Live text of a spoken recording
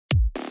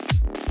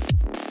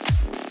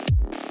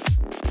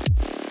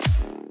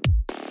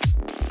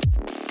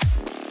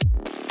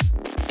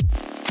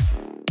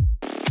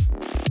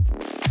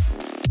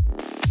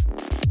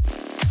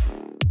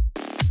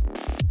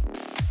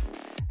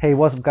Hey,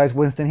 what's up guys,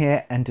 Winston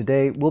here, and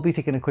today we'll be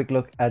taking a quick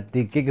look at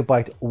the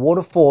Gigabyte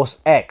WATERFORCE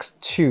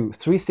X2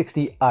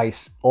 360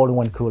 ICE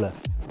all-in-one cooler.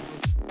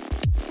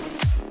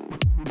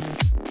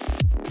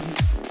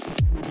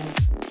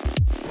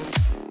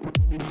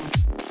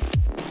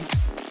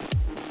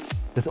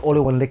 This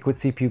all-in-one liquid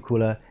CPU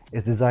cooler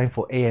is designed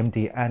for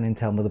AMD and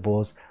Intel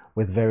motherboards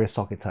with various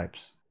socket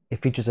types.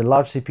 It features a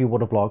large CPU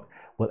water block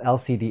with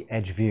LCD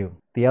edge view.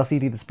 The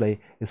LCD display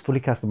is fully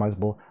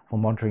customizable for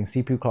monitoring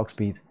CPU clock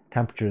speeds,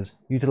 temperatures,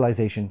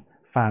 utilization,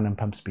 fan and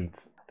pump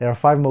speeds. There are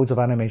 5 modes of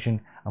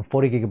animation and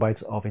 40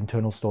 GB of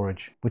internal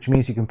storage, which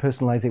means you can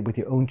personalize it with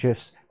your own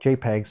GIFs,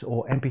 JPEGs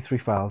or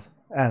MP3 files,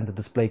 and the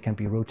display can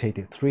be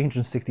rotated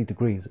 360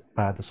 degrees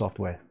via the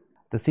software.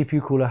 The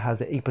CPU cooler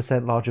has an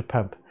 8% larger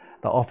pump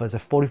that offers a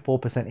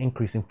 44%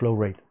 increase in flow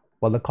rate,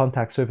 while the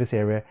contact surface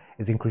area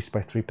is increased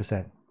by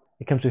 3%.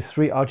 It comes with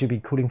 3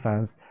 RGB cooling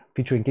fans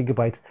featuring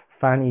Gigabyte's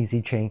Fan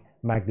Easy Chain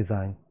mag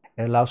design.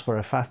 It allows for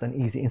a fast and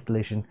easy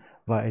installation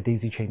via a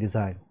daisy chain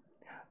design.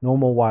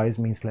 Normal wires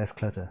means less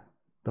clutter.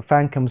 The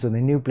fan comes with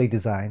a new blade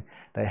design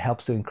that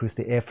helps to increase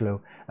the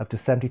airflow up to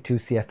 72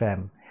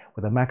 CFM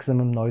with a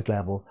maximum noise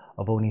level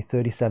of only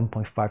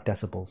 37.5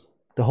 decibels.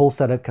 The whole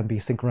setup can be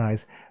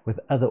synchronized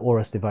with other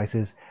AORUS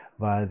devices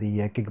via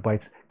the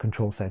Gigabyte's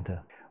control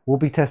center. We'll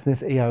be testing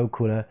this AIO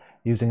cooler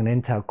using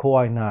an Intel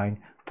Core i9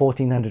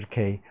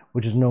 1400K,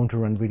 which is known to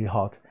run really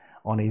hot,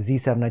 on a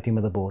Z790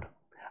 motherboard,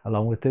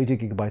 along with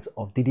 32 GB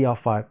of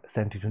DDR5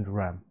 7200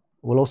 RAM.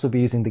 We'll also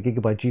be using the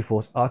Gigabyte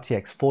GeForce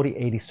RTX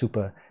 4080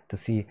 Super to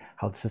see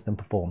how the system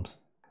performs.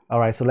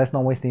 Alright, so let's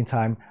not waste any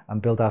time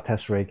and build our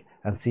test rig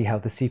and see how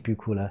the CPU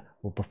cooler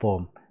will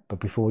perform.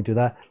 But before we do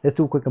that, let's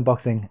do a quick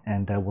unboxing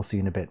and we'll see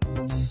you in a bit.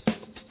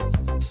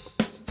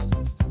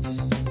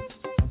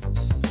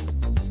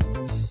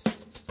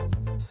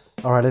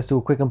 Alright, let's do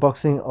a quick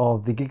unboxing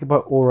of the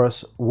Gigabyte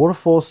AORUS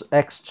WATERFORCE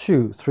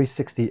X2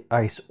 360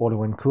 ICE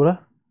all-in-one cooler.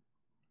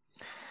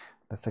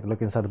 Let's take a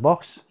look inside the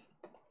box.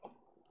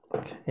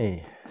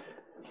 Okay.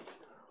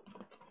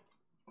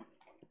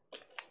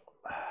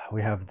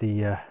 We have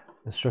the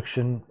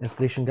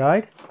installation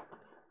guide.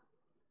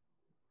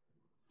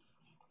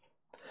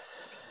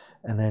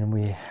 And then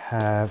we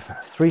have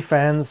 3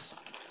 fans.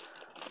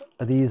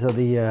 These are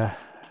the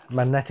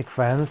magnetic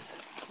fans.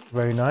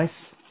 Very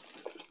nice.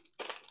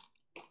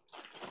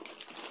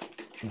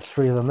 There's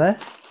 3 of them there.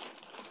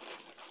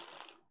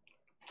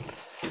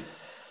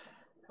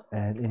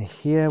 And in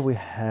here we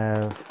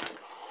have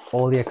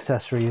all the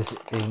accessories,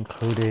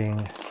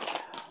 including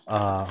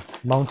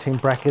mounting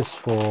brackets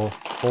for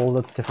all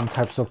the different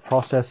types of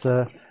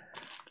processor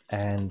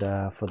and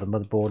for the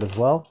motherboard as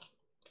well.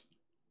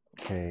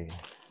 Okay,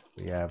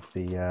 we have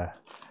the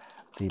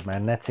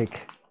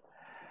magnetic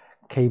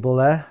cable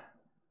there,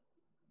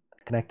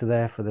 connector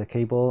there for the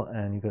cable,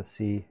 and you can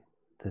see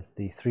there's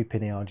the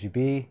 3-pin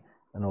ARGB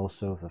and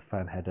also the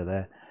fan header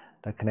there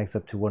that connects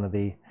up to one of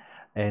the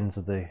ends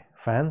of the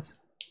fans.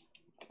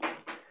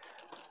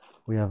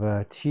 We have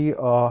a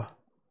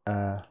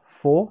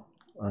TR4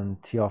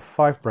 and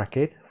TR5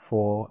 bracket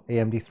for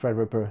AMD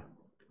Threadripper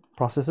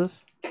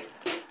processors,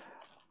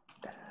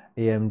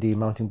 AMD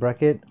mounting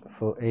bracket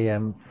for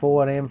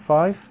AM4 and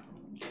AM5,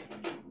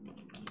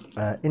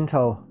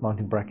 Intel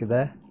mounting bracket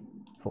there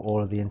for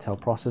all of the Intel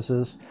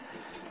processors,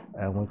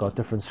 and we've got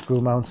different screw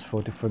mounts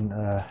for different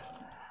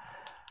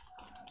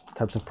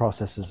types of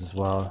processors as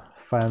well.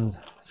 Fan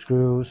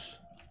screws,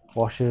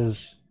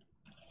 washers,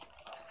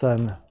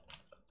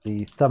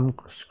 the thumb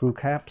screw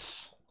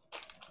caps,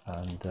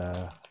 and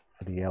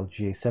for the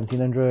LGA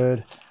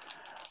 1700,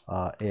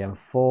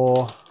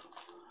 AM4,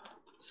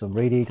 some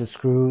radiator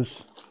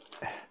screws,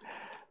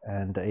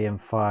 and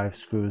AM5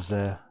 screws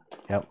there.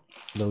 Yep,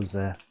 those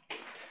there.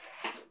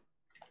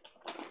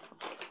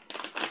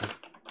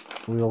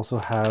 We also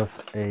have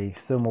a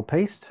thermal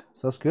paste,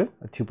 so that's good,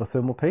 a tube of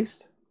thermal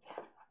paste.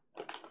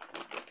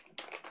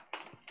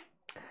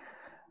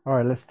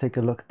 Alright, let's take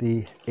a look at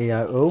the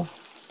AIO.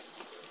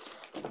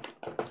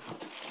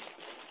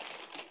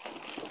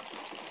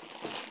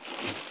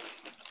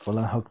 We'll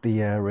unhook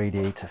the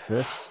radiator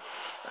first.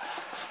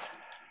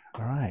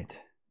 Alright,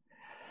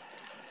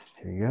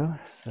 here we go.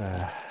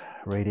 So,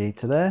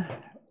 radiator there,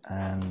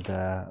 and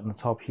on the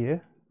top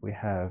here we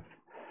have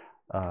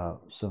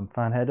some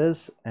fan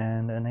headers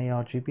and an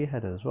ARGB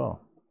header as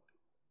well.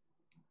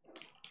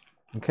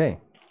 Okay,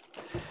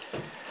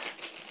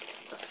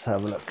 let's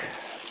have a look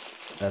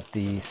at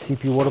the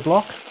CPU water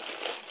block.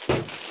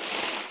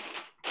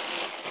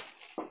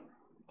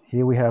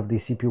 Here we have the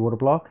CPU water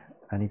block,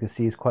 and you can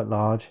see it's quite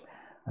large,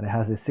 and it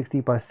has a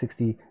 60 by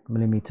 60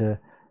 millimeter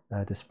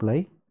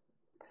display.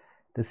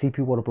 The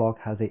CPU water block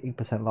has a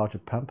 8% larger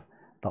pump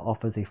that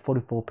offers a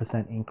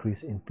 44%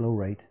 increase in flow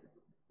rate,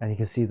 and you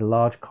can see the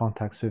large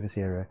contact surface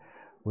area,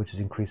 which is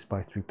increased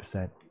by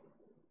 3%.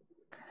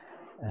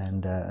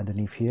 And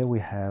underneath here we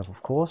have,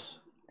 of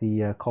course,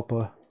 the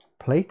copper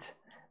plate,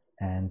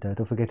 and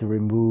don't forget to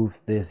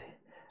remove the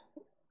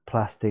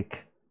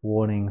plastic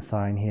warning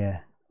sign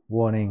here.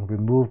 Warning,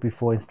 remove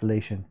before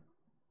installation.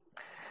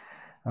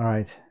 All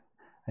right,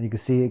 And you can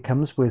see it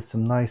comes with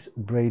some nice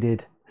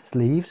braided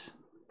sleeves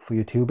for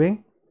your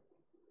tubing.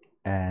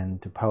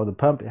 And to power the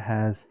pump, it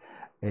has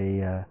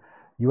a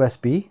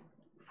USB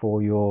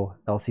for your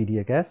LCD,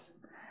 I guess,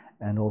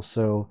 and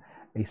also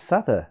a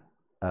SATA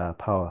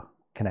power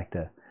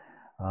connector.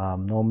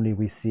 Normally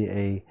we see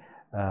a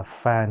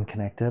fan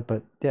connector,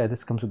 but yeah,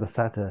 this comes with a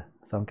SATA,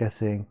 so I'm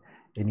guessing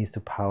it needs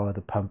to power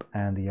the pump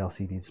and the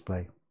LCD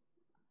display.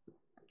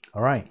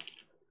 All right.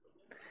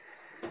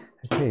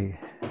 Okay.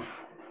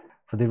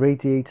 For the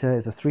radiator,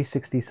 it's a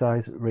 360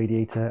 size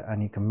radiator,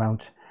 and you can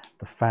mount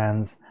the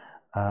fans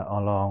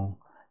along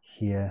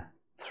here.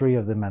 3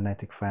 of the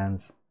magnetic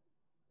fans.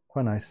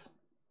 Quite nice.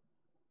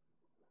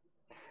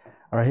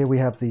 All right, here we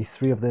have the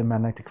 3 of the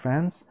magnetic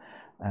fans,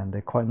 and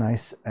they're quite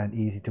nice and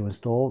easy to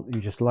install. You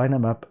just line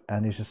them up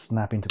and they just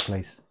snap into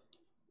place,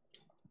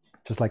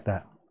 just like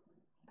that.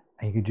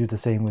 And you can do the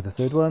same with the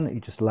 3rd one.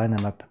 You just line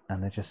them up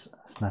and they just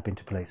snap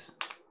into place.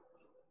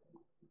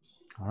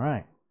 All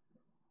right.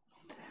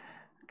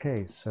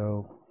 Okay,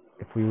 so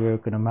if we were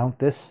going to mount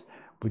this,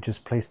 we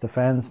just place the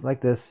fans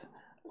like this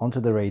onto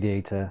the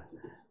radiator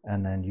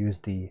and then use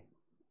the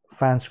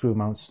fan screw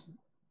mounts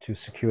to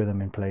secure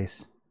them in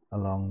place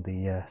along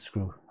the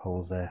screw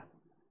holes there.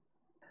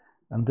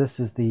 And this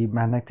is the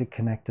magnetic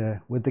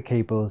connector with the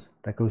cables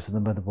that goes to the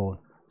motherboard.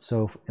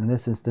 So in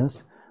this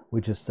instance, we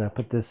just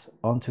put this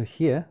onto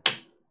here,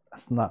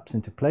 snaps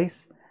into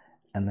place,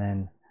 and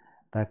then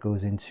that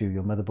goes into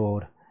your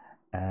motherboard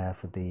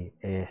for the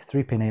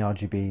 3-pin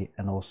ARGB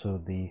and also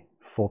the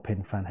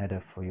 4-pin fan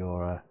header for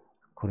your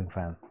cooling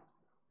fan.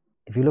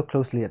 If you look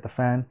closely at the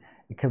fan,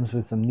 it comes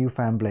with some new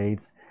fan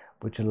blades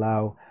which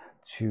allow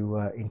to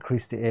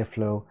increase the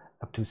airflow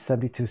up to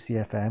 72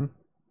 CFM,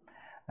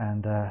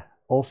 and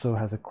also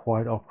has a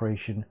quiet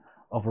operation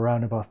of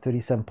around about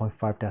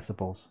 37.5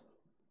 decibels.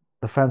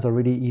 The fans are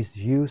really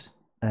easy to use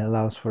and it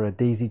allows for a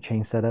daisy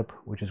chain setup,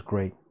 which is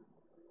great.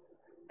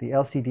 The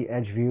LCD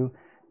edge view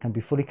can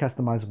be fully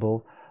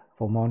customizable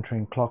for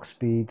monitoring clock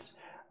speeds,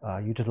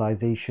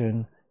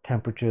 utilization,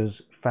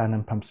 temperatures, fan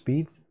and pump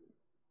speeds.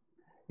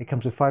 It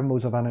comes with 5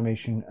 modes of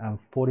animation and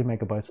 40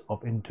 megabytes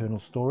of internal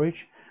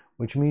storage,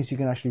 which means you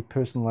can actually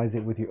personalize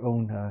it with your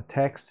own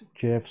text,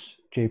 GIFs,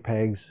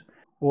 JPEGs,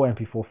 or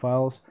MP4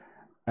 files,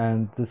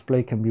 and the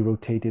display can be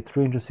rotated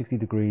 360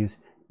 degrees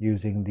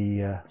using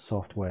the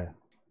software.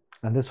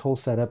 And this whole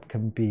setup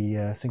can be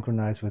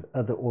synchronized with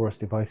other AORUS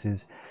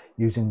devices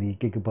using the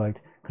Gigabyte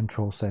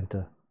control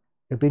center.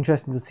 It'll be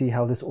interesting to see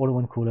how this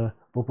all-in-one cooler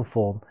will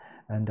perform,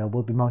 and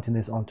we'll be mounting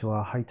this onto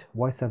our height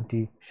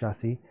Y70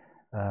 chassis,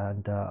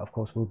 and of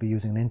course we'll be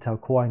using an Intel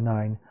Core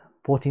i9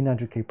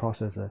 1400K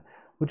processor,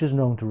 which is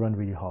known to run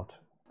really hot.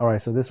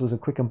 Alright, so this was a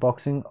quick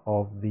unboxing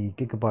of the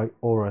Gigabyte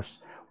AORUS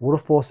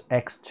WATERFORCE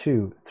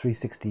X2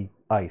 360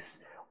 ICE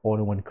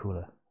all-in-one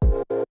cooler.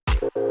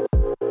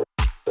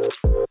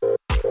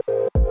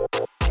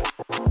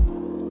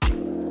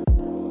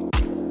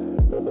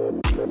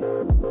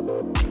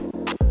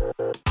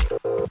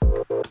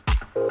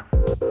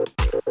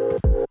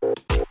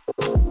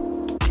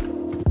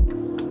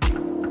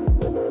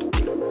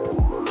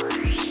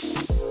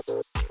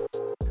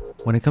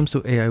 When it comes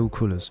to AIO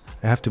coolers,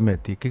 I have to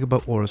admit the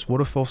Gigabyte AORUS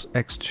WATERFORCE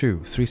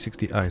X2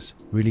 360 ICE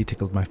really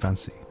tickled my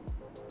fancy.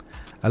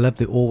 I love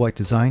the all-white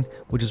design,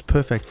 which is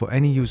perfect for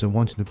any user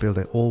wanting to build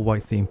an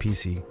all-white themed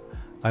PC.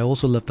 I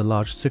also love the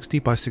large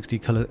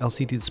 60x60 color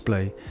LCD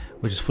display,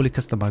 which is fully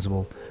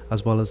customizable,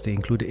 as well as the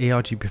included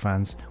ARGB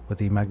fans with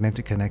the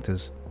magnetic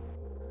connectors.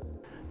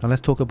 Now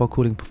let's talk about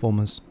cooling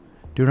performance.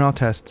 During our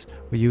tests,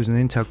 we use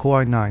an Intel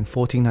Core i9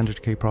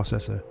 1400K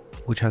processor,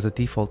 which has a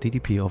default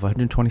DDP of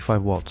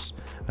 125 watts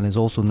and is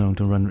also known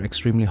to run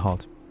extremely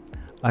hot.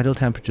 Idle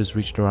temperatures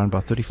reached around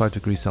about 35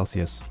 degrees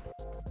Celsius.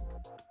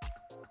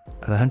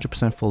 At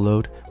 100% full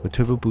load with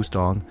turbo boost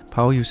on,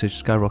 power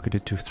usage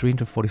skyrocketed to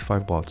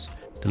 345 watts.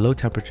 The low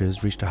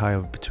temperatures reached a high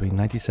of between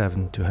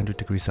 97 to 100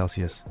 degrees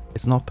Celsius.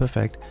 It's not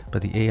perfect,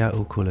 but the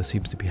AIO cooler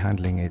seems to be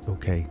handling it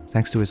okay,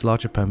 thanks to its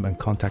larger pump and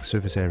contact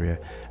surface area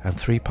and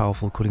 3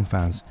 powerful cooling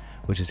fans,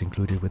 which is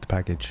included with the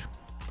package.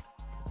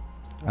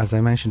 As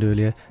I mentioned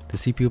earlier, the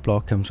CPU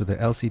block comes with the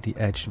LCD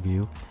Edge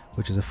view,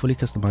 which is a fully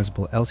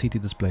customizable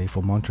LCD display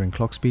for monitoring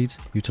clock speeds,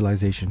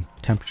 utilization,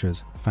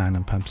 temperatures, fan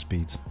and pump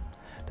speeds.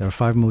 There are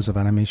 5 modes of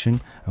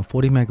animation and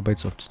 40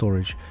 megabytes of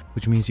storage,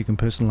 which means you can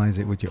personalize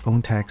it with your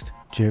own text,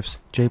 GIFs,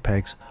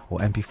 JPEGs or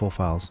MP4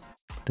 files.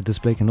 The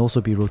display can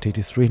also be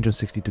rotated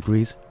 360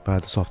 degrees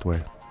via the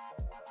software.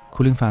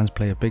 Cooling fans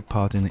play a big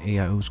part in the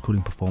AIO's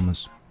cooling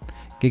performance.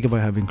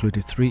 Gigabyte have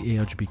included 3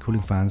 ARGB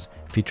cooling fans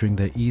featuring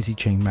their easy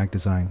chain mag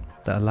design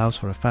that allows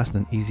for a fast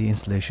and easy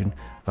installation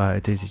via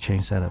a daisy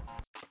chain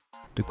setup.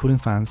 The cooling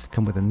fans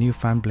come with a new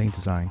fan blade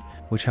design,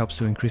 which helps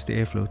to increase the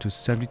airflow to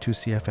 72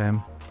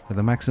 CFM with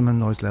a maximum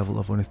noise level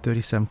of only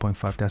 37.5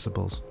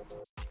 decibels.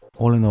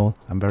 All in all,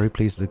 I'm very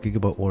pleased with the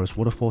Gigabyte AORUS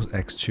WATERFORCE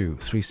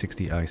X2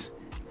 360 ICE.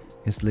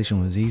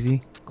 Installation was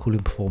easy,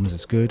 cooling performance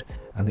is good,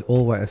 and the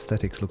all-white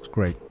aesthetics looks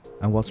great.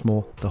 And what's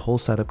more, the whole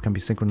setup can be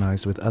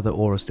synchronized with other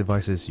AORUS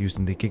devices used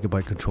in the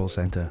Gigabyte control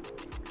center.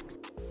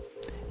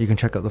 you can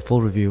check out the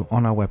full review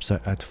on our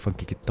website at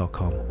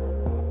funkykit.com.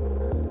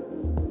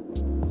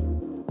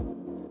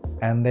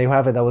 And there you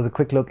have it. That was a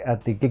quick look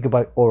at the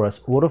Gigabyte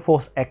AORUS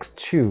WATERFORCE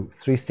X2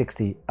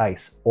 360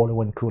 ICE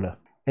all-in-one cooler.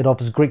 It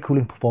offers great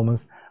cooling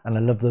performance, and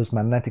I love those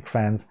magnetic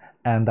fans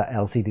and that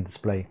LCD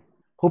display.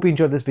 Hope you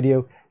enjoyed this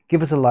video.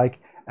 Give us a like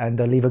and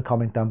leave a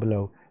comment down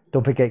below.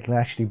 Don't forget you can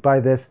actually buy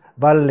this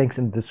via the links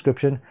in the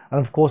description, and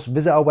of course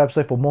visit our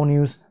website for more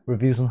news,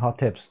 reviews and hot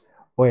tips.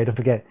 Oh yeah, don't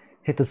forget,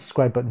 hit the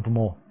subscribe button for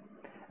more.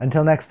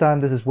 Until next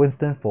time, this is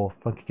Winston for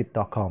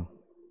Funkykit.com.